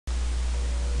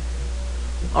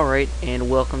Alright, and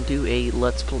welcome to a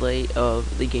Let's Play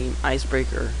of the game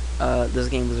Icebreaker. This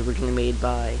game was originally made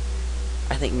by,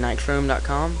 I think,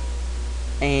 Nitrom.com,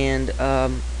 and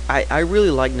I really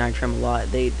like Nitrom a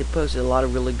lot. They posted a lot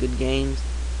of really good games.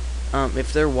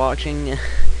 If they're watching,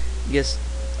 just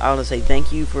I want to say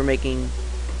thank you for making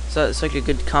such a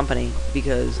good company,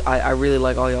 because I really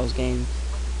like all y'all's games.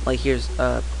 Like here's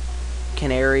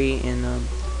Canary and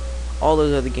all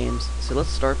those other games. So let's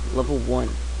start level 1.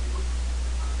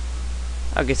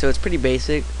 Okay, so it's pretty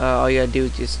basic. All you gotta do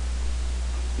is just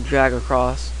drag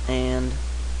across and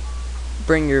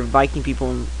bring your Viking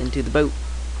people into the boat.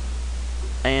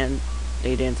 And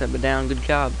they dance up and down. Good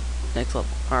job. Next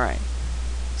level. Alright.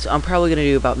 So I'm probably gonna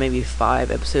do about maybe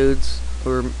 5 episodes,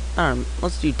 or I don't know,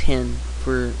 let's do 10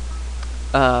 for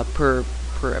per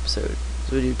episode.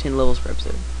 So we do 10 levels per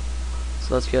episode.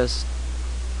 So let's just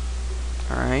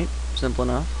alright, simple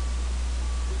enough.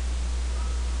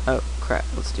 Oh crap,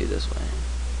 let's do this way.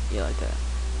 Yeah, like that.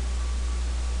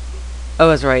 Oh,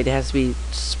 that's right, it has to be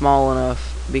small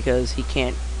enough because he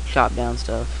can't chop down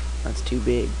stuff. That's too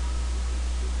big.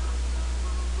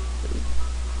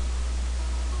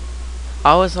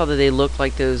 I always thought that they looked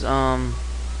like those,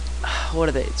 what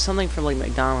are they? It's something from like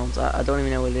McDonald's. I don't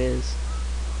even know what it is.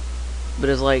 But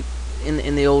it's like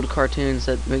in the old cartoons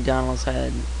that McDonald's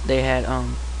had, they had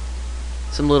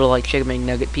some little like chicken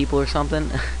McNugget people or something,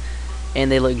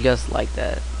 and they look just like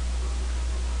that.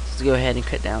 Let's go ahead and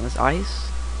cut down this ice.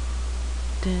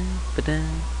 I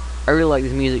really like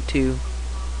this music too.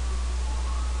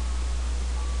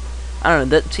 I don't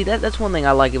know. That's one thing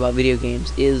I like about video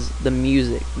games is the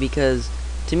music, because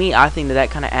to me, I think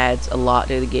that kind of adds a lot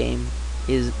to the game.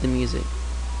 Is the music?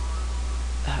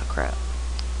 Ah, crap.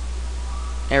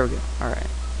 There we go. All right.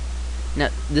 Now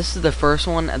this is the first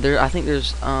one. I think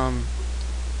there's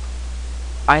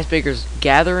Icebreaker's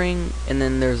Gathering, and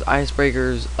then there's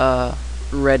Icebreaker's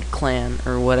Red Clan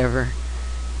or whatever.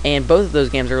 And both of those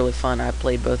games are really fun. I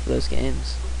played both of those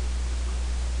games.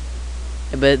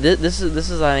 But this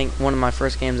is I think one of my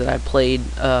first games that I played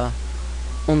on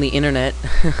the internet.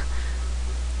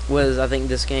 Was I think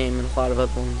this game and a lot of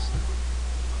other ones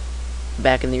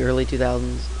back in the early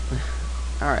 2000s.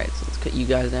 Alright, so let's cut you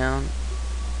guys down.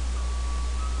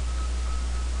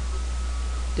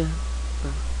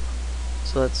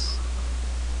 So let's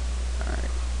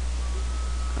alright.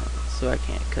 So I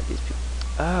can't cut these people.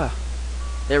 Ah,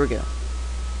 there we go.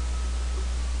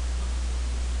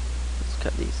 Let's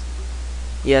cut these.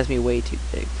 He has me way too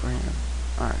big for him.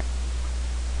 Alright.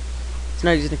 So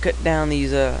now he's gonna cut down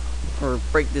these or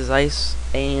break this ice,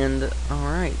 and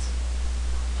alright.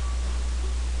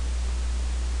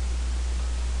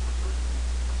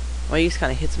 Well, he just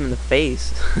kinda hits him in the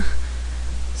face.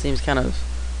 Seems kind of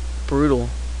brutal.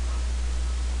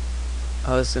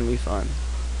 Oh, this is gonna be fun.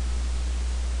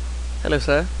 Hello,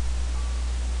 sir.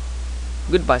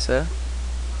 Goodbye, sir.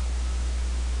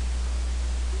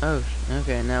 Oh,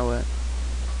 okay, now what?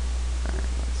 Alright,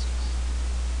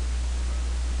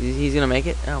 he's gonna make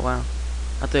it? Oh, wow.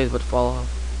 I thought he was about to fall off.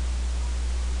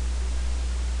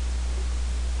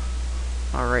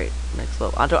 Alright, next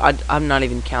level. I'm not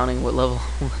even counting what level.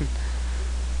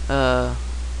 So,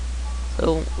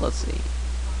 let's see.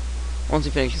 Once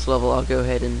we finish this level, I'll go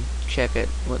ahead and check it,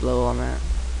 what level I'm at.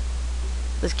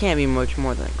 This can't be much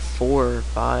more than like 4 or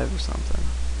 5 or something.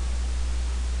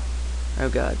 Oh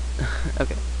god.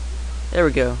 Okay. There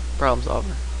we go. Problem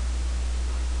solver.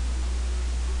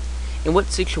 In what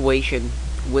situation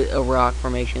would a rock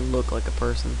formation look like a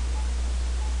person?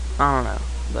 I don't know,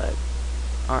 but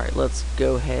alright, let's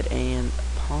go ahead and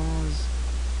pause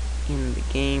in the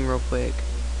game real quick.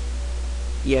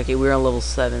 Yeah, okay, we're on level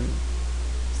 7.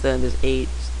 So then there's 8.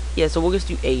 Yeah, so we'll just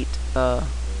do 8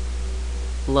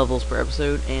 levels per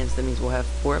episode, and so that means we'll have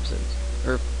 4 episodes.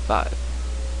 Or 5.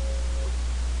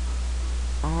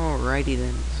 Alrighty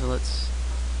then, so let's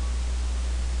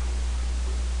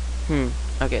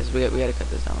okay, so we gotta cut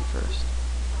this down first.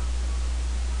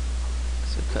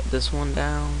 So cut this one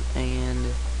down,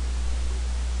 and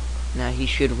now he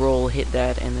should roll, hit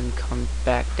that, and then come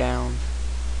back down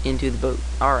into the boat.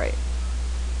 Alright.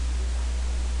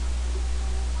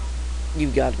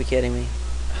 You've got to be kidding me.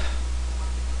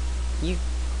 You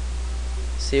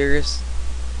serious?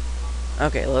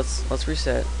 Okay, let's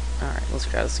reset. Alright, let's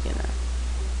try this again now.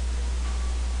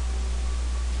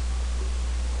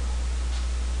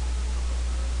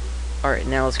 Alright,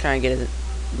 now let's kind of get a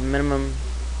minimum.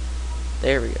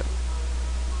 There we go.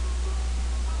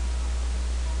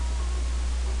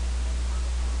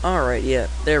 Alright, yeah,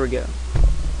 there we go.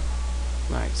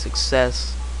 Alright,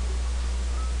 success.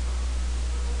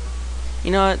 You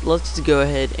know what, let's just go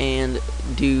ahead and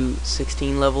do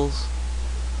 16 levels.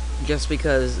 just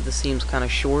because this seems kind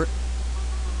of short,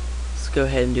 let's go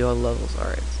ahead and do all the levels. All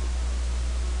right.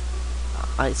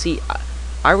 I see.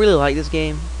 I really like this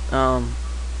game.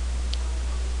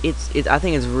 It's. I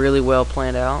think it's really well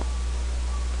planned out,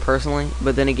 personally.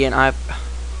 But then again,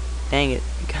 dang it,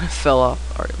 it kind of fell off.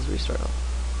 All right, let's restart off.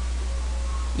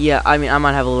 Yeah, I mean, I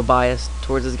might have a little bias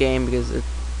towards this game because it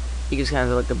gives kind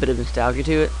of like a bit of nostalgia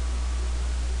to it.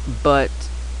 But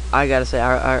I gotta say,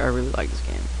 I really like this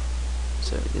game.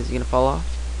 So is he gonna fall off?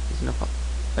 He's gonna fall.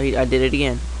 Oh, I did it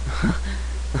again.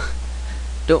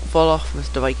 Don't fall off,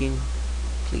 Mr. Viking,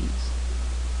 please.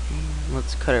 And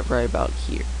let's cut it right about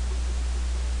here.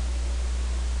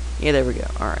 Yeah, there we go.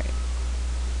 All right.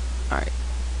 All right.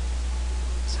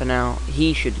 So now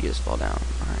he should just fall down.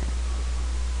 All right.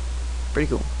 Pretty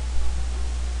cool.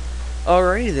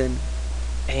 Alrighty then.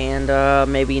 And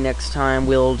maybe next time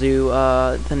we'll do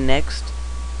the next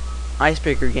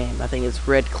icebreaker game. I think it's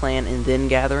Red Clan and then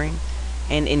Gathering.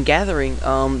 And in Gathering,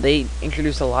 they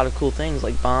introduced a lot of cool things,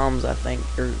 like bombs, I think,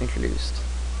 are introduced.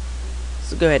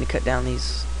 So go ahead and cut down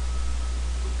these.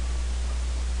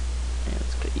 Yeah,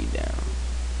 let's cut you down.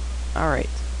 Alright.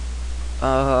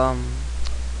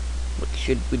 What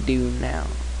should we do now?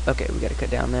 Okay, we gotta cut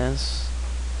down this.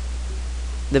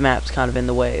 The map's kind of in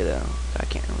the way, though. I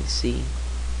can't really see.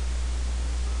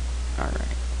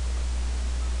 Alright.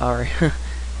 Alright.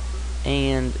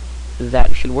 And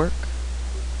that should work.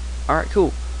 Alright,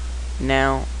 cool.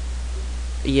 Now,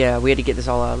 yeah, we had to get this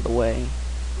all out of the way.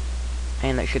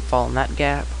 And that should fall in that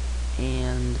gap.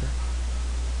 And...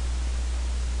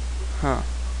 huh.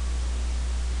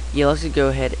 Yeah, let's just go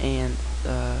ahead and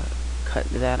cut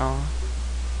that off.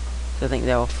 So I think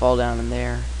that will fall down in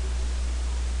there.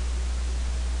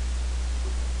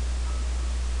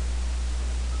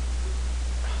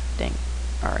 Dang.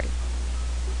 Alright.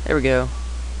 There we go.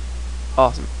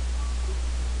 Awesome.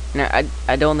 Now,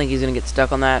 I don't think he's going to get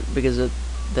stuck on that because of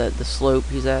the slope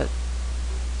he's at.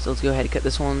 So let's go ahead and cut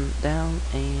this one down.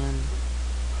 And...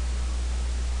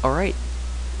 alright.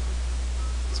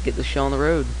 Let's get this show on the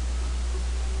road.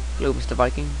 Hello, Mr.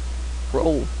 Viking.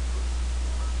 Roll.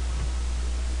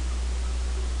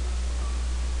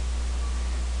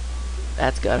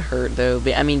 That's gotta hurt, though.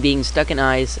 I mean, being stuck in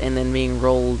ice and then being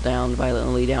rolled down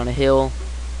violently down a hill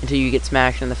until you get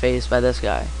smashed in the face by this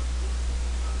guy.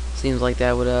 Seems like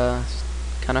that would,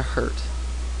 kind of hurt.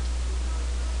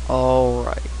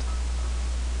 Alright.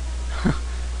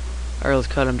 Alright, let's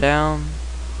cut him down.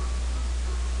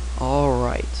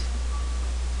 Alright.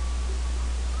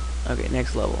 Okay,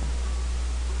 next level.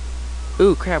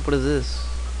 Ooh, crap, what is this?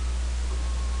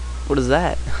 What is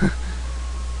that?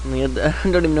 I mean, I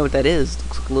don't even know what that is.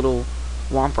 Looks like a little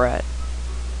womp rat.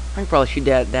 I can probably shoot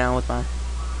that down with my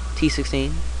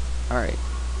T16. Alright.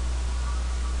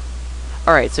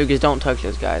 Alright, so just don't touch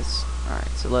those guys. Alright,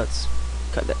 so let's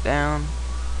cut that down.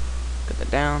 Cut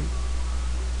that down.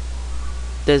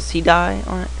 Does he die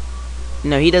on it?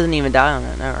 No, he doesn't even die on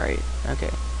it. Alright,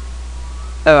 okay.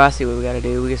 Oh, I see what we gotta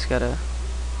do. We just gotta...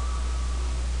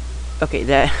 okay,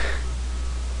 that...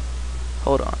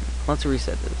 hold on. Let's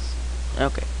reset this.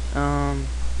 Okay,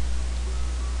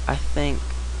 I think...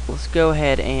 let's go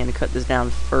ahead and cut this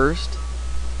down first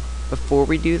before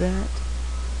we do that.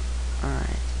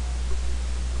 Alright.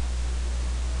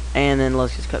 And then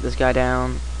let's just cut this guy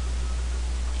down.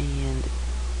 And...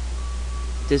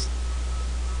 just...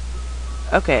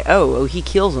 okay, oh, he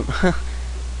kills him.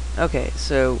 Okay,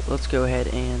 so let's go ahead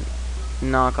and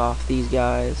knock off these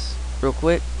guys real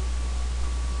quick.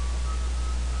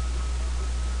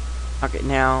 Okay,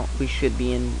 now we should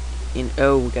be in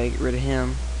oh, we gotta get rid of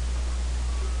him.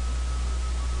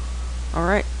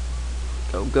 Alright.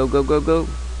 Go, go, go, go, go.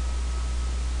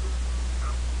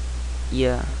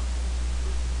 Yeah.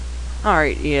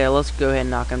 Alright, yeah, let's go ahead and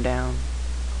knock him down.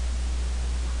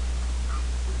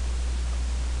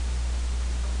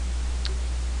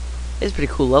 It's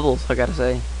pretty cool levels, I gotta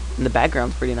say. And the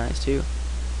background's pretty nice too.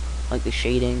 Like the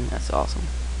shading, that's awesome.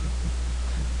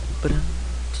 But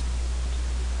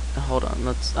hold on,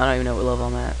 I don't even know what level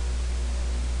I'm at.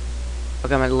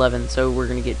 Okay, I'm at 11, so we're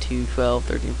gonna get to 12,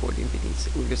 13, 14, 15,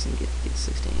 16. We're just gonna get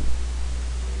 16.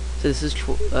 So this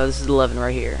is 11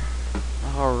 right here.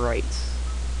 Alright.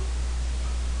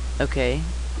 Okay,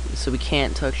 so we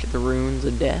can't touch the runes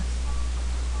of death.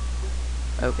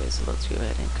 Okay, so let's go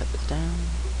ahead and cut this down.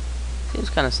 Seems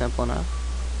kind of simple enough.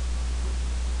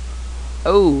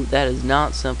 Oh, that is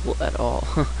not simple at all.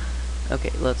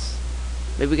 Okay,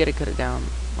 maybe we gotta cut it down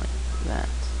like that.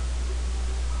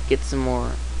 Get some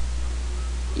more.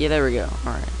 Yeah, there we go.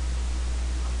 Alright.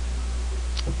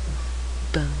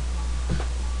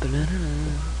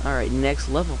 Alright, next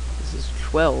level. This is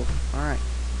 12. Alright.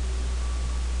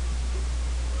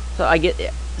 So I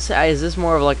get. So is this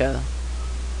more of like a?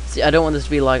 See, I don't want this to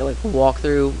be like a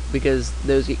walkthrough because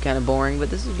those get kind of boring. But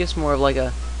this is just more of like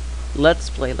a let's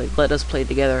play. Like let us play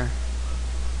together.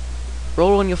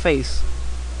 Roll on your face.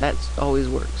 That always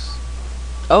works.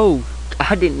 Oh,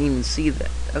 I didn't even see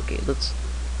that. Okay, let's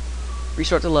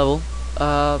restart the level.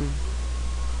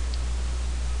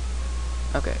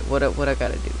 Okay, what I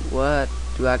gotta do? What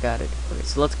do I gotta do? Okay,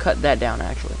 so let's cut that down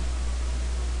actually,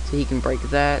 so he can break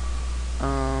that.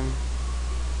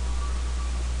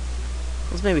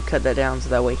 Let's maybe cut that down so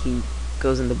that way he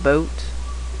goes in the boat.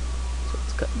 So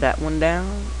let's cut that one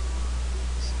down.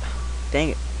 Dang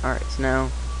it! All right, so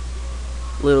now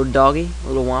little doggy,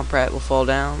 little womp rat will fall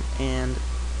down, and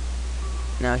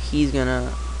now he's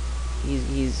gonna,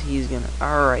 he's gonna.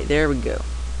 All right, there we go.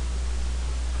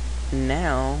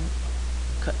 Now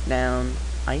cut down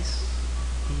ice,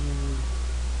 and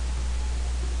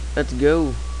let's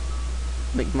go,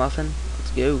 McMuffin.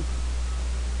 Let's go.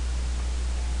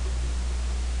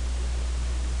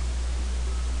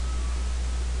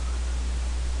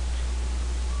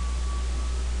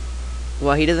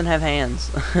 Well, he doesn't have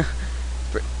hands.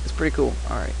 It's pretty cool.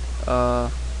 All right.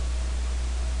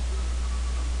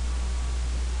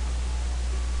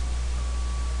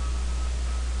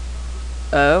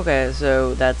 Okay,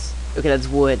 so that's okay. That's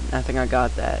wood. I think I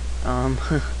got that.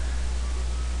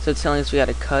 So it's telling us we got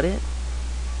to cut it.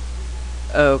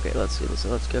 Oh, okay, let's do this. So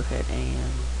let's go ahead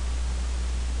and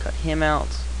cut him out.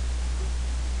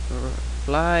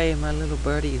 Fly, my little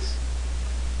birdies.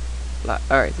 Fly.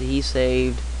 All right, so he's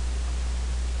saved,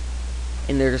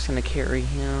 and they're just gonna carry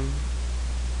him.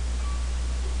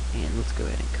 And let's go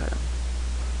ahead and cut him.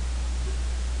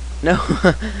 No,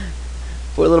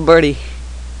 poor little birdie.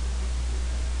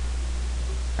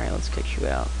 Alright, let's cut you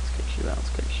out. Let's cut you out. Let's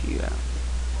cut you out.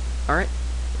 Alright.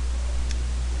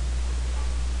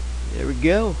 There we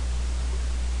go.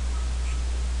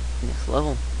 Next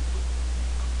level.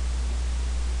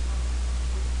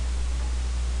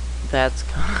 That's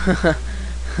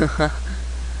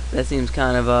that seems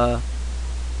kind of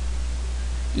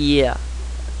yeah.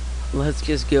 Let's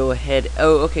just go ahead.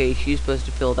 Oh, okay, she's supposed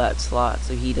to fill that slot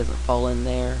so he doesn't fall in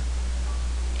there.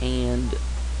 And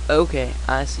okay,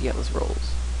 I see how this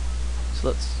rolls. So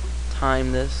let's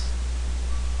time this.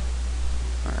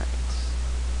 Alright.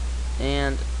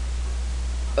 And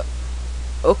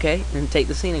okay, and take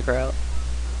the scenic route.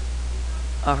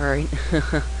 Alright.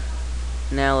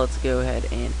 Now let's go ahead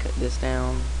and cut this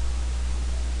down.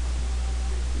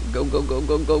 Go, go, go,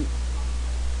 go, go.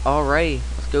 Alrighty,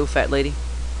 let's go, fat lady.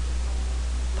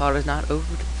 Potter's not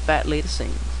over to the fat lady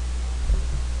sings.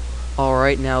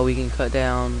 Alright, now we can cut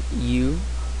down you.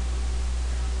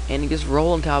 And just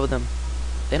roll on top of them.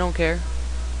 They don't care.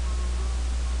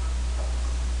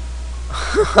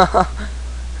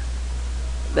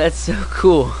 That's so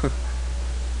cool.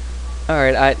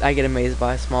 Alright, I get amazed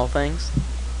by small things.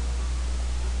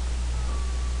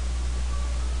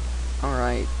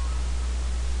 Alright.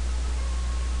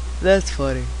 That's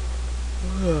funny.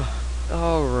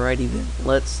 Alrighty then.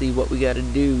 Let's see what we gotta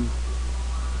do.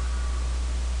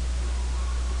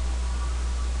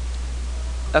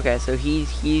 Okay, so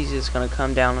he's just gonna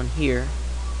come down on here.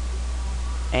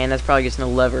 And that's probably just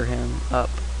gonna lever him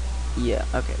up. Yeah,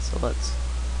 okay, so let's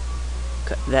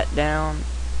cut that down.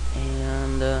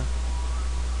 And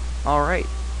alright.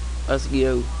 Let's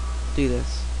go do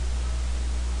this.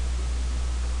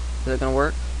 Is that gonna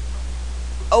work?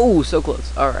 Oh, so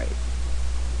close. Alright.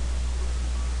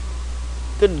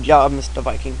 Good job, Mr.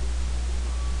 Viking.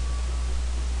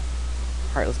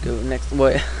 Alright, let's go next.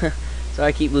 What? So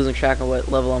I keep losing track of what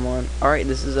level I'm on. Alright,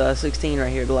 this is 16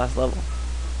 right here, the last level.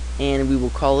 And we will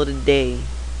call it a day.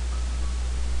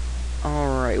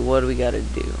 Alright, what do we gotta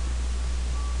do?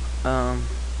 I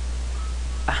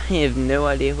have no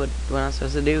idea what I'm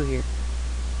supposed to do here.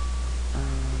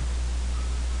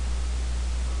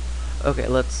 Okay,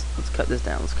 let's cut this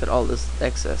down. Let's cut all this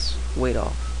excess weight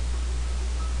off.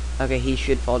 Okay, he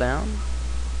should fall down.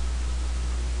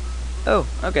 Oh,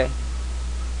 okay.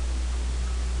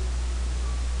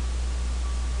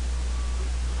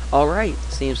 Alright,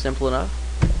 seems simple enough.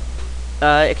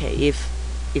 Okay, if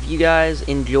you guys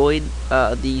enjoyed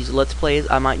these Let's Plays,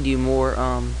 I might do more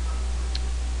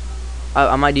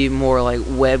I might do more like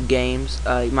web games.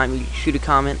 You might shoot a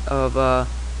comment of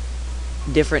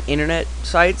different internet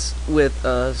sites with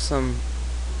some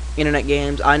internet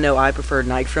games. I know I prefer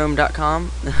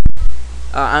nitrom.com.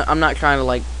 I'm not trying to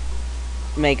like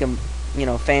make them, you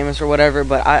know, famous or whatever,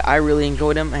 but I really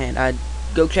enjoyed them, and I'd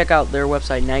go check out their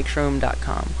website,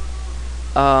 nitrom.com.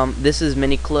 This is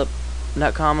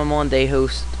miniclip.com I'm on. They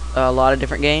host a lot of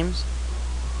different games.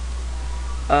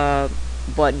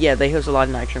 But yeah, they host a lot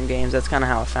of Nitro games. That's kind of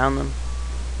how I found them.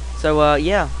 So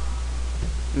yeah,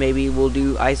 maybe we'll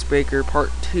do Icebreaker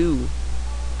Part 2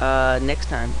 next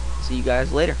time. See you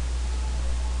guys later.